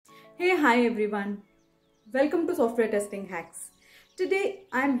Hi everyone. Welcome to Software Testing Hacks. Today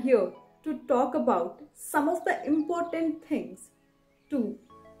I am here to talk about some of the important things to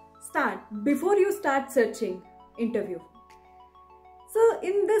start before you start searching interview. So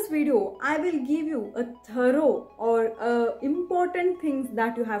in this video, I will give you a thorough or important things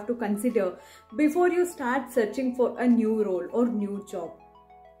that you have to consider before you start searching for a new role or new job.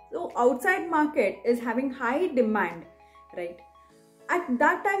 So outside market is having high demand, right? At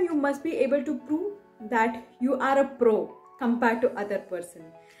that time you must be able to prove that you are a pro compared to other person.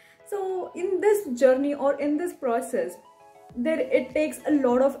 So in this journey or in this process, it takes a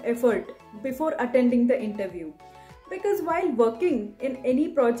lot of effort before attending the interview, because while working in any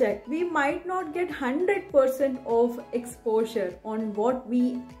project we might not get 100% of exposure on what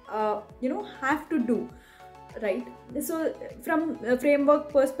we have to do, right? So from a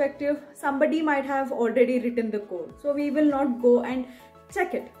framework perspective, somebody might have already written the code, so we will not go and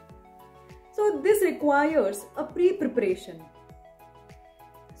check it. So this requires a pre-preparation.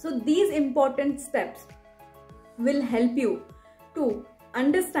 So these important steps will help you to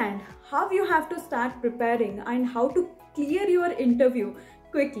understand how you have to start preparing and how to clear your interview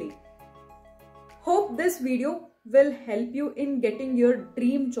quickly. Hope this video will help you in getting your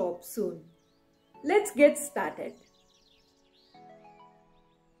dream job soon. Let's get started.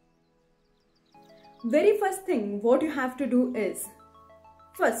 Very first thing what you have to do is,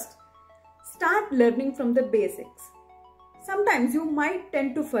 first, start learning from the basics. Sometimes you might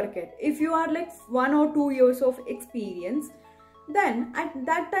tend to forget. If you are like 1 or 2 years of experience, then at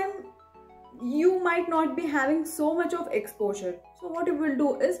that time you might not be having so much of exposure. So what you will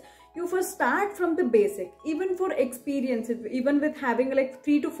do is, you first start from the basic. Even for experience, even with having like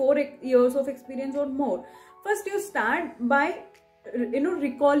 3 to 4 years of experience or more, first you start by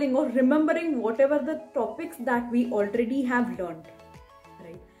recalling or remembering whatever the topics that we already have learned,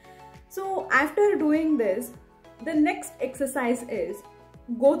 right? So after doing this, the next exercise is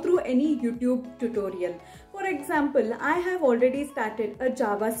go through any YouTube tutorial. For example, I have already started a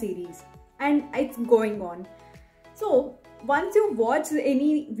Java series and it's going on. So once you watch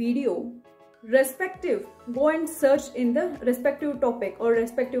any video, go and search in the respective topic or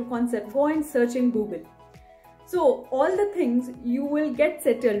respective concept, go and search in Google. So all the things you will get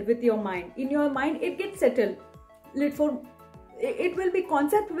settled with your mind. In your mind, it gets settled.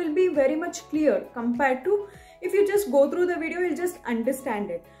 Concept will be very much clear compared to if you just go through the video, you'll just understand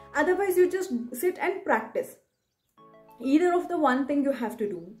it. Otherwise, you just sit and practice. Either of the one thing you have to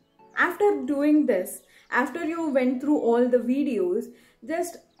do. After doing this, after you went through all the videos,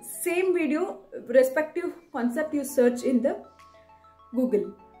 just same video, respective concept you search in the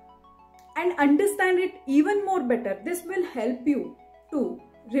Google and understand it even more better. This will help you to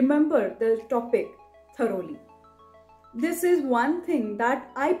remember the topic thoroughly. This is one thing that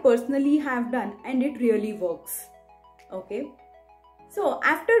I personally have done and it really works. Okay. So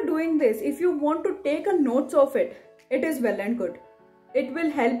after doing this, if you want to take a notes of it, it is well and good. It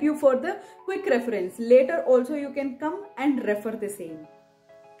will help you for the quick reference. Later also you can come and refer the same,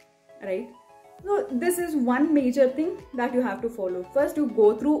 right? So this is one major thing that you have to follow. First, you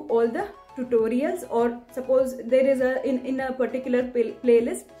go through all the tutorials, or suppose there is in a particular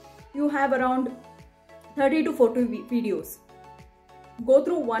playlist, you have around 30 to 40 videos. Go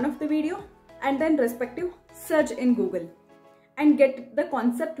through one of the video and then respective search in Google and get the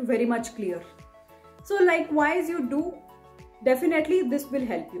concept very much clear. So likewise you do, definitely this will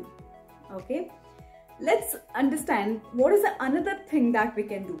help you. Okay, let's understand what is another thing that we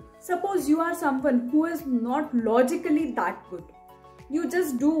can do. Suppose you are someone who is not logically that good. You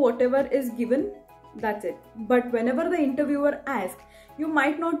just do whatever is given, that's it. But whenever the interviewer asks, you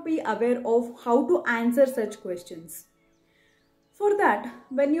might not be aware of how to answer such questions. For that,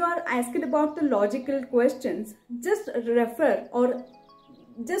 when you are asked about the logical questions, just refer or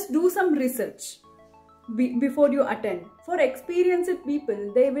just do some research before you attend. For experienced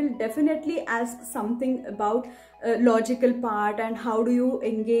people, they will definitely ask something about logical part and how do you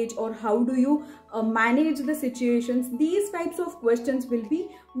engage or how do you manage the situations. These types of questions will be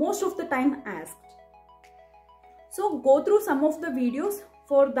most of the time asked. So go through some of the videos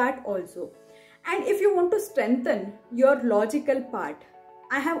for that also. And if you want to strengthen your logical part,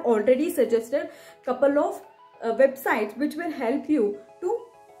 I have already suggested a couple of websites which will help you to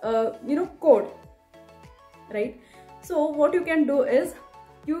code, right? So what you can do is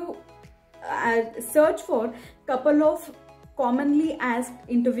you search for couple of commonly asked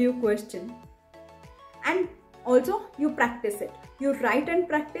interview questions and Also, you practice it. You write and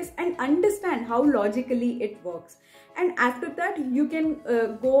practice and understand how logically it works. And after that, you can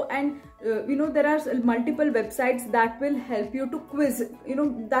go and, there are multiple websites that will help you to quiz,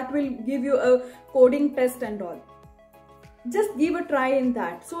 that will give you a coding test and all. Just give a try in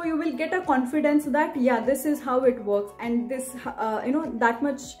that. So you will get a confidence that, yeah, this is how it works, and this, that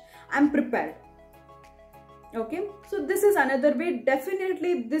much I'm prepared. Okay, so this is another way.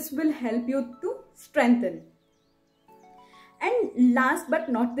 Definitely this will help you to strengthen. And last but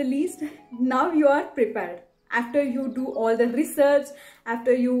not the least, now you are prepared. After you do all the research,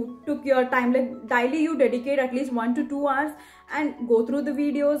 after you took your time, like daily you dedicate at least 1 to 2 hours and go through the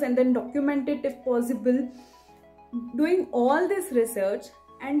videos and then document it if possible. Doing all this research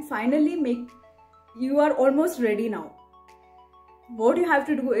and finally you are almost ready now. What you have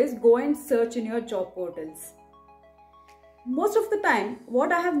to do is go and search in your job portals. Most of the time,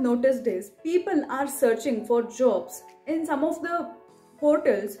 what I have noticed is people are searching for jobs in some of the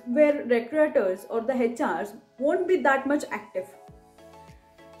portals where recruiters or the HRs won't be that much active.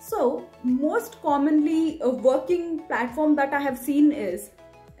 So, most commonly a working platform that I have seen is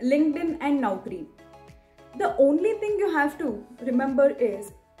LinkedIn and Naukri. The only thing you have to remember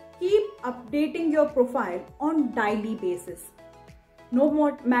is keep updating your profile on daily basis.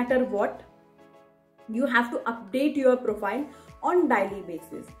 No matter what, you have to update your profile on daily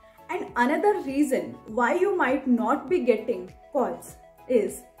basis. And another reason why you might not be getting calls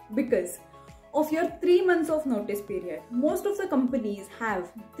is because of your 3 months of notice period. Most of the companies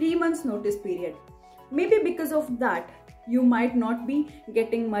have 3 months notice period. Maybe because of that, you might not be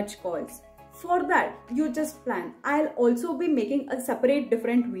getting much calls. For that, you just plan. I'll also be making a separate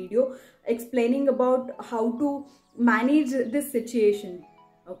different video explaining about how to manage this situation.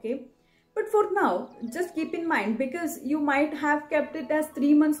 Okay. But for now, just keep in mind, because you might have kept it as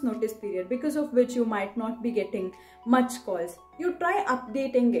 3 months notice period, because of which you might not be getting much calls. You try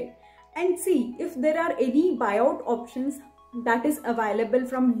updating it and see if there are any buyout options that is available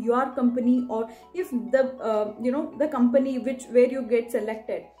from your company, or if the the company where you get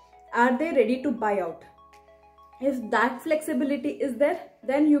selected, are they ready to buy out? If that flexibility is there,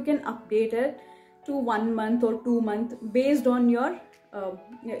 then you can update it to 1 month or 2 months based on your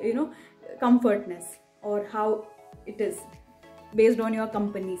comfortness, or how it is based on your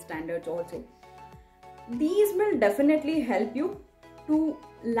company standards also. These will definitely help you to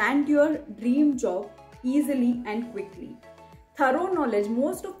land your dream job easily and quickly. Thorough knowledge,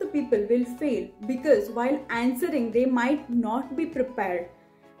 most of the people will fail because while answering they might not be prepared,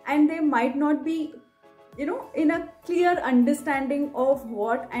 and they might not be in a clear understanding of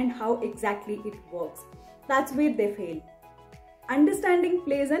what and how exactly it works. That's where they fail. Understanding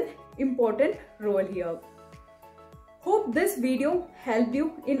plays an important role here. Hope this video helped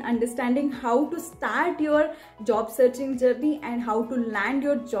you in understanding how to start your job searching journey and how to land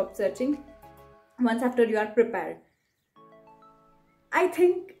your job searching once after you are prepared. I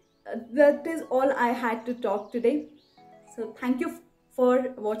think that is all I had to talk today. So thank you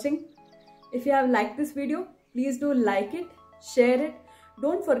for watching. If you have liked this video, please do like it, share it.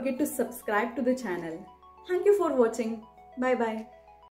 Don't forget to subscribe to the channel. Thank you for watching. Bye bye.